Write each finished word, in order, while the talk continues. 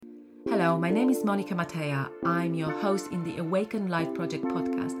Hello, my name is Monica Matea. I'm your host in the Awaken Life Project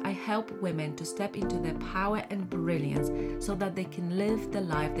podcast. I help women to step into their power and brilliance so that they can live the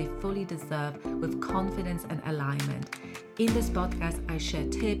life they fully deserve with confidence and alignment. In this podcast, I share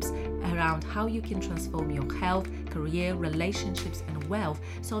tips around how you can transform your health, career, relationships, and wealth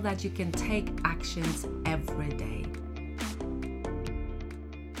so that you can take actions every day.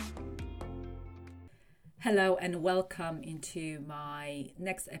 Hello and welcome into my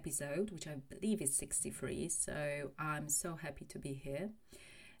next episode, which I believe is 63. So I'm so happy to be here.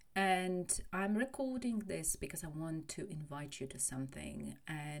 And I'm recording this because I want to invite you to something.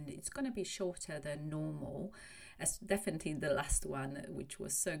 And it's going to be shorter than normal, as definitely the last one, which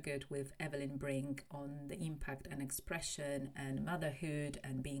was so good with Evelyn Brink on the impact and expression and motherhood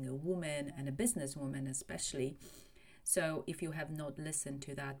and being a woman and a businesswoman especially. So if you have not listened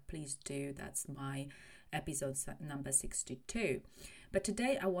to that, please do. That's my episode number 62. But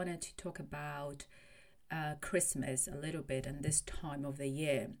today I wanted to talk about Christmas a little bit and this time of the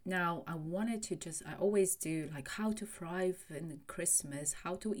year. Now I always do like how to thrive in Christmas,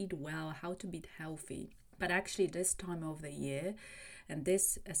 how to eat well, how to be healthy. But actually this time of the year and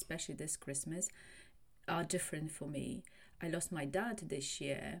especially this Christmas are different for me. I lost my dad this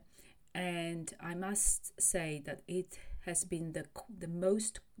year. And I must say that it has been the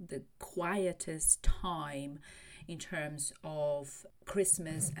quietest time in terms of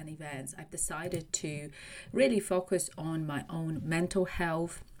Christmas and events. I've decided to really focus on my own mental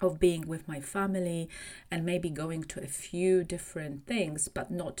health, of being with my family and maybe going to a few different things,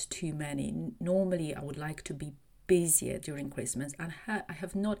 but not too many. Normally, I would like to be busier during Christmas, and I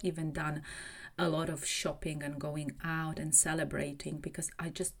have not even done a lot of shopping and going out and celebrating because I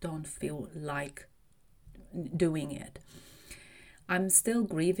just don't feel like doing it. I'm still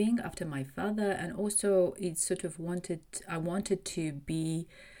grieving after my father, and also I wanted to be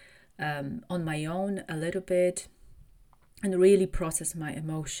on my own a little bit and really process my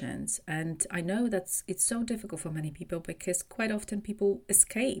emotions. And I know it's so difficult for many people because quite often people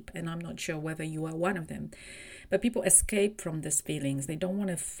escape, and I'm not sure whether you are one of them, but people escape from these feelings. They don't want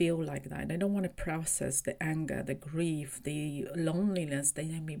to feel like that. They don't want to process the anger, the grief, the loneliness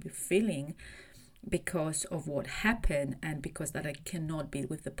they may be feeling because of what happened and because that I cannot be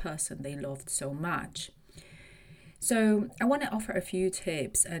with the person they loved so much. So I want to offer a few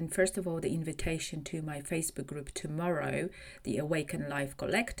tips, and first of all, the invitation to my Facebook group tomorrow, the Awaken Life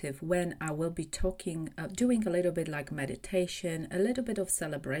Collective, when I will be doing a little bit like meditation, a little bit of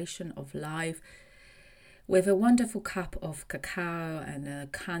celebration of life with a wonderful cup of cacao and a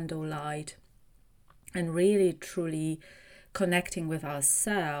candlelight, and really truly connecting with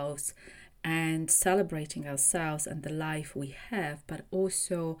ourselves and celebrating ourselves and the life we have, but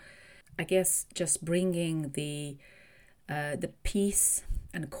also I guess just bringing the peace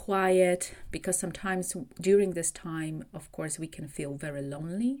and quiet, because sometimes during this time, of course, we can feel very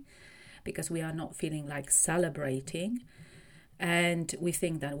lonely because we are not feeling like celebrating, and we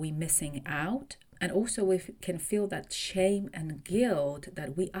think that we're missing out. And also we can feel that shame and guilt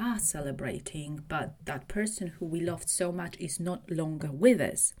that we are celebrating, but that person who we loved so much is not longer with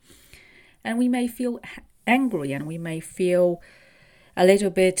us. And we may feel angry, and we may feel a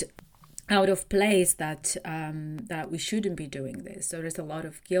little bit out of place that we shouldn't be doing this. So there's a lot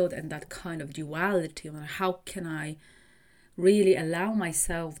of guilt and that kind of duality on how can I really allow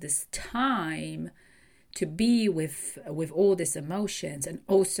myself this time to be with all these emotions, and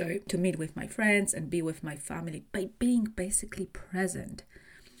also to meet with my friends and be with my family by being basically present.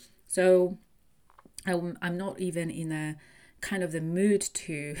 So I'm not even in a kind of the mood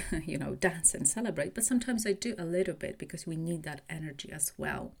to dance and celebrate, but sometimes I do a little bit because we need that energy as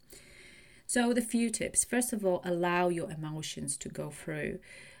well. So the few tips. First of all, allow your emotions to go through.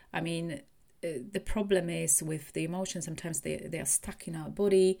 I mean, the problem is with the emotions, sometimes they are stuck in our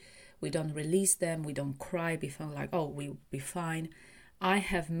body. We don't release them. We don't cry. We feel like, oh, we'll be fine. I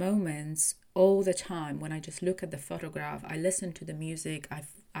have moments all the time when I just look at the photograph, I listen to the music,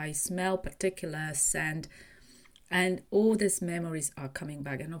 I smell particular scent, and all these memories are coming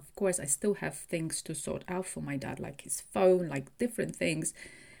back. And of course, I still have things to sort out for my dad, like his phone, like different things.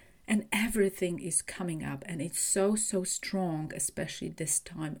 And everything is coming up, and it's so strong, especially this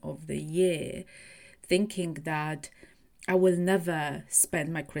time of the year, thinking that I will never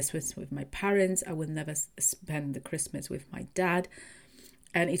spend my Christmas with my parents. I will never spend the Christmas with my dad.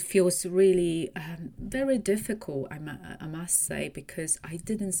 And it feels really very difficult, I must say, because I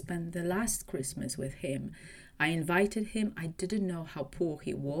didn't spend the last Christmas with him. I invited him. I didn't know how poor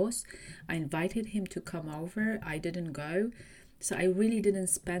he was. I invited him to come over. I didn't go. So I really didn't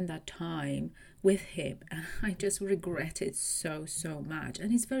spend that time with him, and I just regret it so, so much.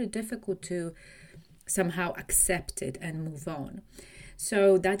 And it's very difficult to somehow accept it and move on.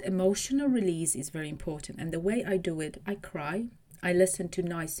 So that emotional release is very important. And the way I do it, I cry. I listen to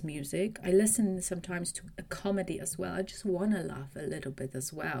nice music. I listen sometimes to a comedy as well. I just want to laugh a little bit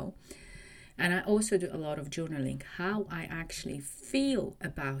as well. And I also do a lot of journaling, how I actually feel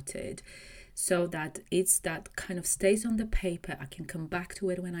about it, so that it's that kind of stays on the paper. I can come back to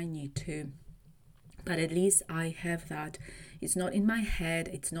it when I need to. But at least I have that. It's not in my head.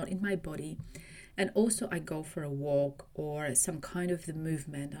 It's not in my body. And also I go for a walk or some kind of the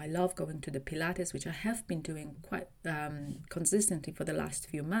movement. I love going to the Pilates, which I have been doing quite consistently for the last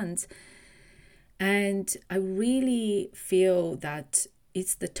few months. And I really feel that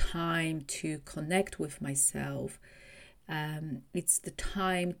it's the time to connect with myself. It's the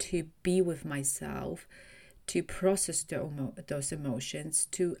time to be with myself, to process those emotions,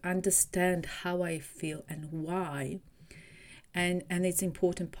 to understand how I feel and why. And it's an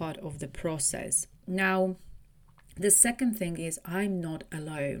important part of the process. Now, the second thing is I'm not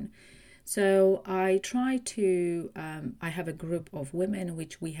alone. So I try to, I have a group of women,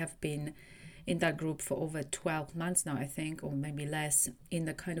 which we have been in that group for over 12 months now, I think, or maybe less, in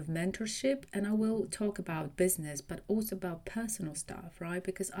the kind of mentorship. And I will talk about business, but also about personal stuff, right?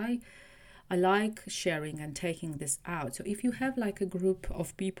 Because I like sharing and taking this out. So if you have like a group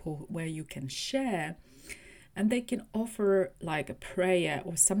of people where you can share, and they can offer like a prayer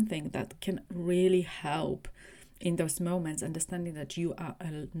or something that can really help in those moments, understanding that you are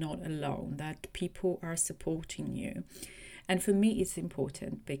not alone, that people are supporting you. And for me, it's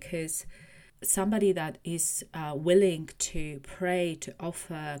important because somebody that is willing to pray, to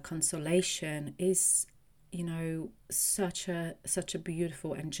offer consolation is, you know, such a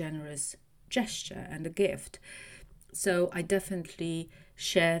beautiful and generous gesture and a gift. So I definitely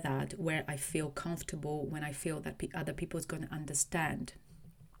share that where I feel comfortable, when I feel that other people is going to understand.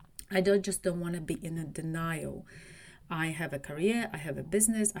 I don't want to be in a denial. I have a career, I have a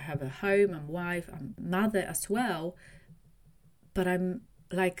business, I have a home, I'm wife, I'm mother as well. But I'm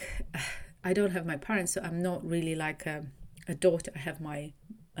like, I don't have my parents, so I'm not really like a daughter. I have my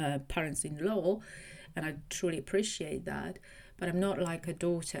parents-in-law, and I truly appreciate that. But I'm not like a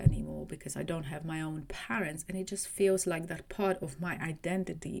daughter anymore because I don't have my own parents, and it just feels like that part of my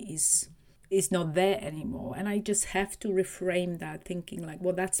identity is not there anymore. And I just have to reframe that, thinking like,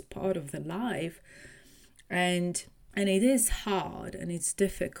 well, that's part of the life, and it is hard and it's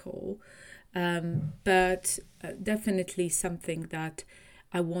difficult, but definitely something that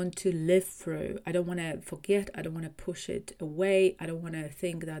I want to live through. I don't want to forget. I don't want to push it away. I don't want to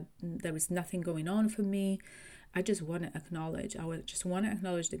think that there is nothing going on for me. I just want to acknowledge. Just want to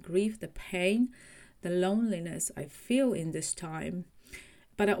acknowledge the grief, the pain, the loneliness I feel in this time.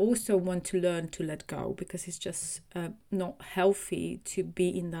 But I also want to learn to let go, because it's just not healthy to be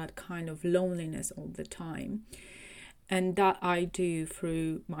in that kind of loneliness all the time. And that I do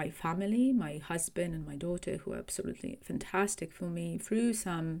through my family, my husband and my daughter, who are absolutely fantastic for me, through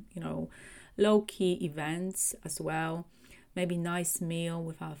some, low-key events as well. Maybe nice meal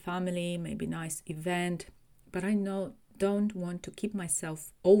with our family, maybe nice event. But I don't want to keep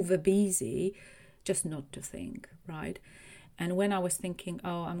myself over busy just not to think, right? And when I was thinking,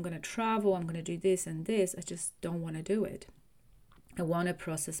 oh, I'm going to travel, I'm going to do this and this, I just don't want to do it. I want to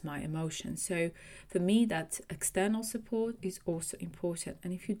process my emotions. So for me, that external support is also important.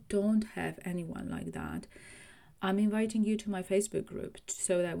 And if you don't have anyone like that, I'm inviting you to my Facebook group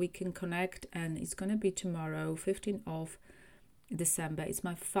so that we can connect. And it's going to be tomorrow, 15th of December. It's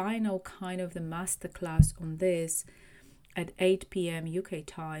my final kind of the masterclass on this at 8 p.m. UK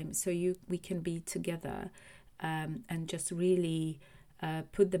time. So we can be together and just really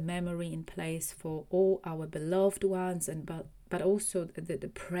put the memory in place for all our beloved ones, and but also the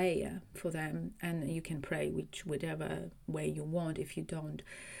prayer for them. And you can pray whichever way you want if you don't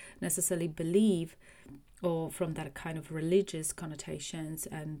necessarily believe, or from that kind of religious connotations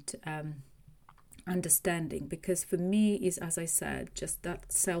and understanding. Because for me is, as I said, just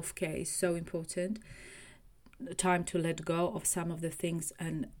that self-care is so important. Time to let go of some of the things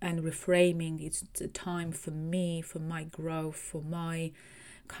and reframing. It's a time for me, for my growth, for my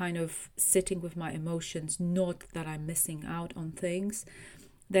kind of sitting with my emotions, not that I'm missing out on things.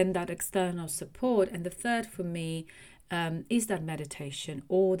 Then that external support. And the third for me is that meditation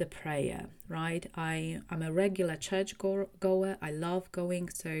or the prayer, right? I'm a regular church goer. I love going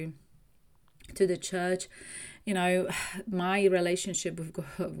to the church. My relationship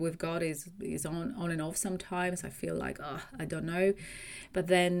with God is on and off sometimes. I feel like, I don't know. But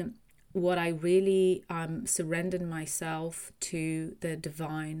then what I really surrendered myself to the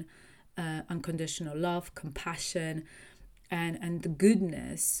divine unconditional love, compassion, and the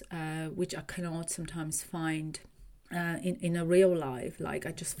goodness, which I cannot sometimes find in a real life. Like,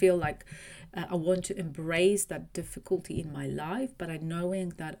 I just feel like I want to embrace that difficulty in my life, but I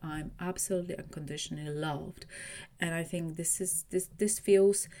knowing that I'm absolutely unconditionally loved. And I think this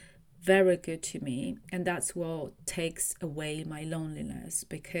feels very good to me, and that's what takes away my loneliness,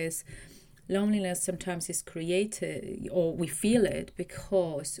 because loneliness sometimes is created, or we feel it,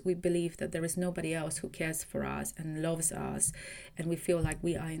 because we believe that there is nobody else who cares for us and loves us, and we feel like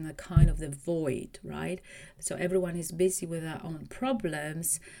we are in a kind of the void, right? So everyone is busy with their own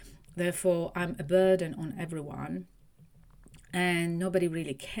problems, therefore I'm a burden on everyone, and nobody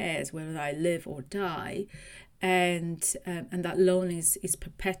really cares whether I live or die. And that loneliness is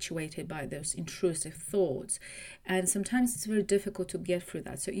perpetuated by those intrusive thoughts, and sometimes it's very difficult to get through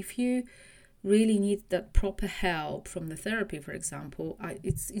that. So if you really need that proper help from the therapy, for example,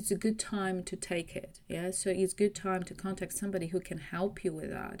 it's a good time to take it. Yeah, so it's a good time to contact somebody who can help you with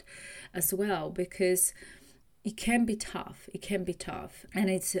that as well, because it can be tough. And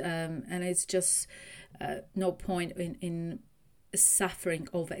it's just no point in suffering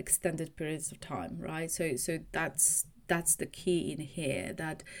over extended periods of time, right? So that's the key in here,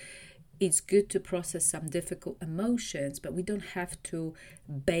 that it's good to process some difficult emotions, but we don't have to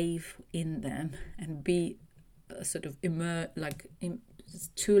bathe in them and be sort of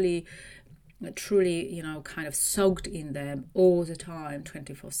truly, kind of soaked in them all the time,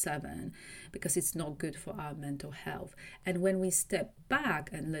 24/7, because it's not good for our mental health. And when we step back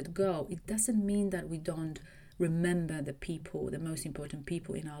and let go, it doesn't mean that we don't remember the most important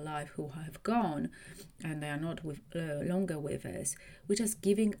people in our life who have gone and they are not longer with us. We're just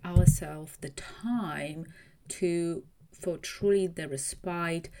giving ourselves the time for truly the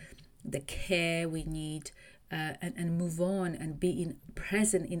respite, the care we need, and move on and be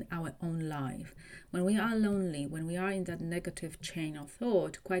present in our own life. When we are lonely, when we are in that negative chain of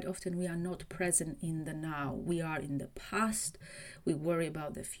thought, quite often we are not present in the now. We are in the past, we worry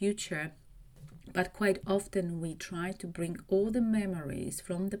about the future. But quite often we try to bring all the memories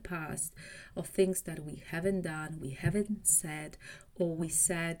from the past of things that we haven't done, we haven't said, or we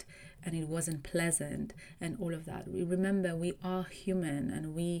said and it wasn't pleasant, and all of that. We remember we are human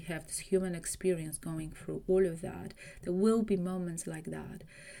and we have this human experience going through all of that. There will be moments like that.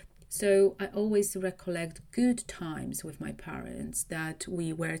 So I always recollect good times with my parents, that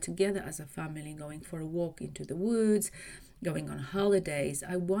we were together as a family, going for a walk into the woods, going on holidays.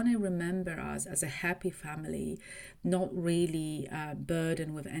 I want to remember us as a happy family, not really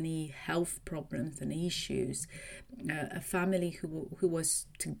burdened with any health problems and issues. A family who was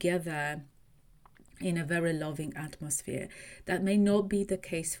together in a very loving atmosphere. That may not be the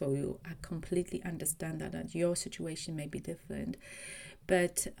case for you. I completely understand that your situation may be different.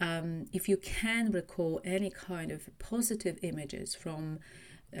 But if you can recall any kind of positive images from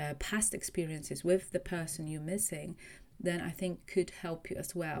past experiences with the person you're missing, then I think could help you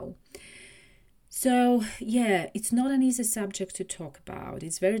as well. So yeah, it's not an easy subject to talk about.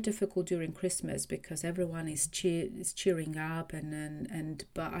 It's very difficult during Christmas because everyone is cheering up,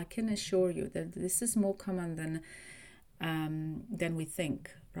 but I can assure you that this is more common than we think,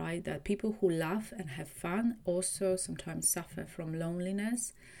 right? That people who laugh and have fun also sometimes suffer from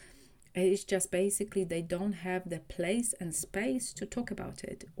loneliness. It's just basically they don't have the place and space to talk about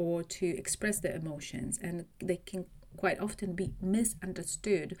it or to express their emotions, and they can quite often be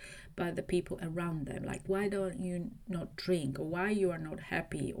misunderstood by the people around them, like, why don't you not drink, or why you are not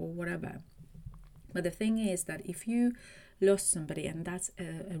happy, or whatever. But the thing is that if you lost somebody, and that's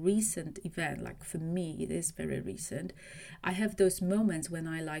a recent event, like for me it is very recent, I have those moments when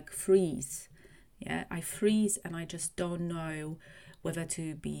I freeze. I freeze and I just don't know whether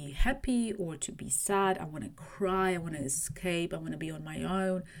to be happy or to be sad. I want to cry, I want to escape, I want to be on my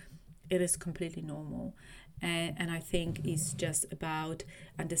own. It is completely normal. And I think it's just about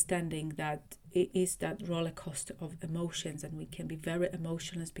understanding that it is that roller coaster of emotions, and we can be very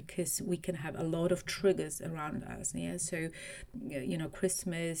emotional because we can have a lot of triggers around us. So,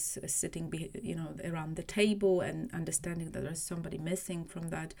 Christmas, sitting, around the table and understanding that there's somebody missing from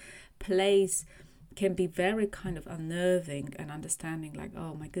that place can be very kind of unnerving, and understanding like,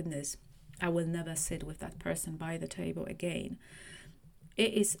 oh my goodness, I will never sit with that person by the table again.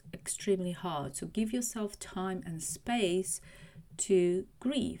 It is extremely hard. So give yourself time and space to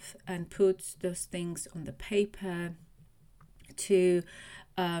grieve and put those things on the paper, to,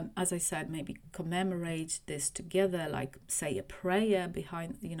 as I said, maybe commemorate this together, like say a prayer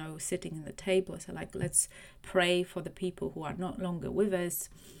behind, sitting in the table. So like, let's pray for the people who are not longer with us.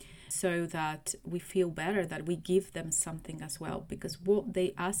 so that we feel better, that we give them something as well, because what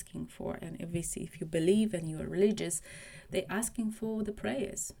they're asking for, and obviously if you believe and you are religious, they're asking for the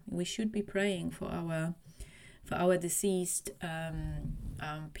prayers. We should be praying for our deceased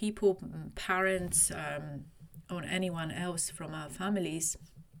people, parents, or anyone else from our families,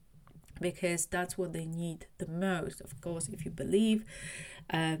 because that's what they need the most. Of course, if you believe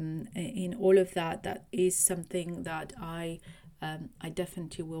in all of that, that is something that I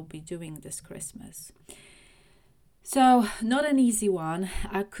definitely will be doing this Christmas. So, not an easy one.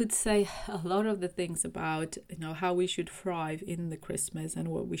 I could say a lot of the things about, how we should thrive in the Christmas and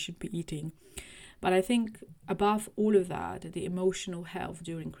what we should be eating. But I think above all of that, the emotional health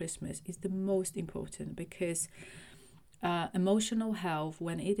during Christmas is the most important, because emotional health,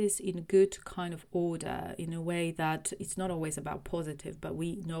 when it is in good kind of order, in a way that it's not always about positive, but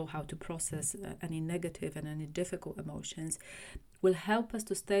we know how to process any negative and any difficult emotions, will help us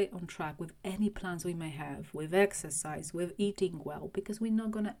to stay on track with any plans we may have, with exercise, with eating well, because we're not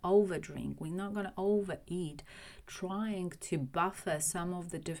going to overdrink, we're not going to overeat, trying to buffer some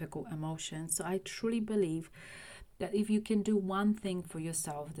of the difficult emotions. So I truly believe that if you can do one thing for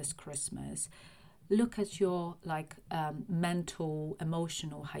yourself this Christmas, look at your mental,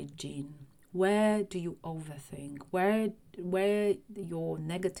 emotional hygiene. Where do you overthink? Where your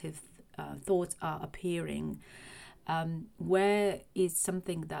negative thoughts are appearing? Where is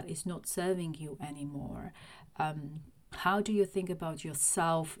something that is not serving you anymore? How do you think about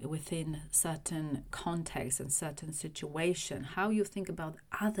yourself within certain contexts and certain situation? How you think about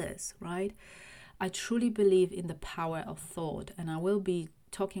others, right? I truly believe in the power of thought, and I will be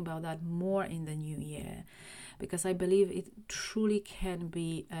talking about that more in the new year, because I believe it truly can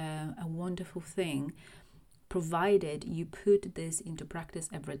be a wonderful thing, provided you put this into practice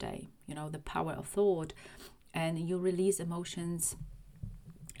every day, the power of thought, and you release emotions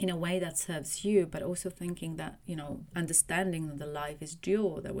in a way that serves you, but also thinking that, understanding that the life is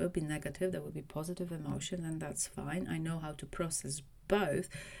dual. There will be negative, there will be positive emotion, and that's fine. I know how to process both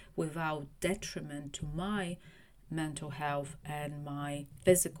without detriment to my mental health and my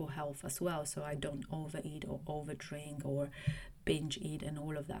physical health as well, so I don't overeat or overdrink or binge eat and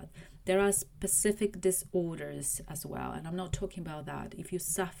all of that. There are specific disorders as well, and I'm not talking about that. If you're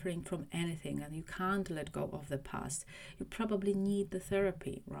suffering from anything and you can't let go of the past, you probably need the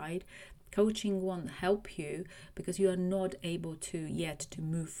therapy, right? Coaching won't help you because you are not able to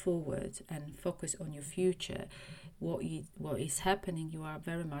move forward and focus on your future. What is happening, you are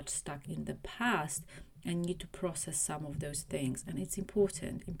very much stuck in the past and need to process some of those things, and it's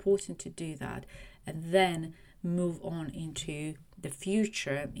important to do that, and then move on into the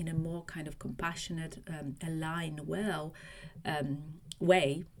future in a more kind of compassionate, aligned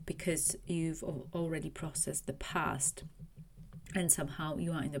way, because you've already processed the past, and somehow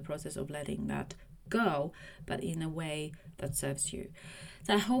you are in the process of letting that go, but in a way that serves you.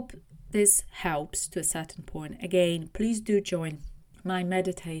 So I hope this helps to a certain point. Again, please do join my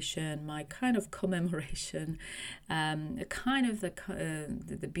meditation, my kind of commemoration, kind of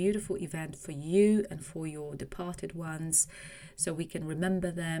the beautiful event for you and for your departed ones, so we can remember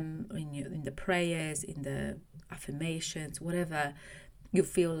them in the prayers, in the affirmations, whatever you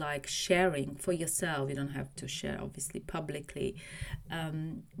feel like sharing for yourself. You don't have to share obviously publicly,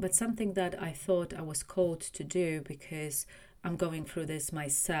 but something that I thought I was called to do, because I'm going through this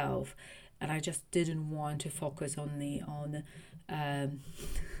myself, and I just didn't want to focus only on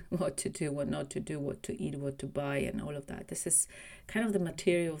what to do, what not to do, what to eat, what to buy, and all of that. This is kind of the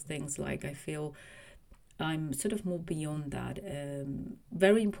material things. Like, I feel I'm sort of more beyond that.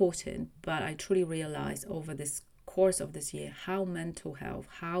 Very important, but I truly realized over this course of this year how mental health,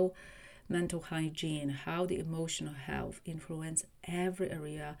 how mental hygiene, how the emotional health influence every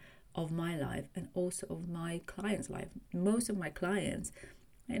area of my life and also of my clients' life. Most of my clients,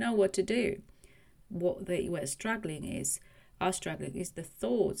 they know what to do. What they were struggling is the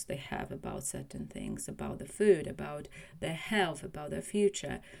thoughts they have about certain things, about the food, about their health, about their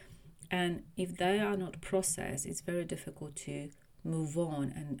future. And if they are not processed, it's very difficult to move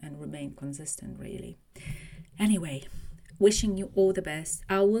on and remain consistent, really. Anyway, wishing you all the best.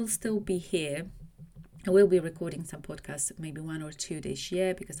 I will still be here. I will be recording some podcasts, maybe 1 or 2 this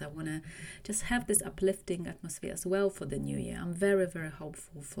year, because I want to just have this uplifting atmosphere as well for the new year. I'm very, very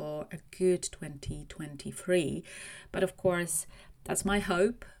hopeful for a good 2023. But of course, that's my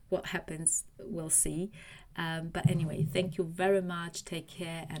hope. What happens, we'll see. But anyway, thank you very much. Take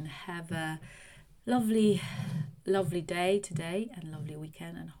care and have a lovely, lovely day today and lovely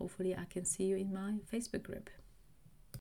weekend. And hopefully I can see you in my Facebook group.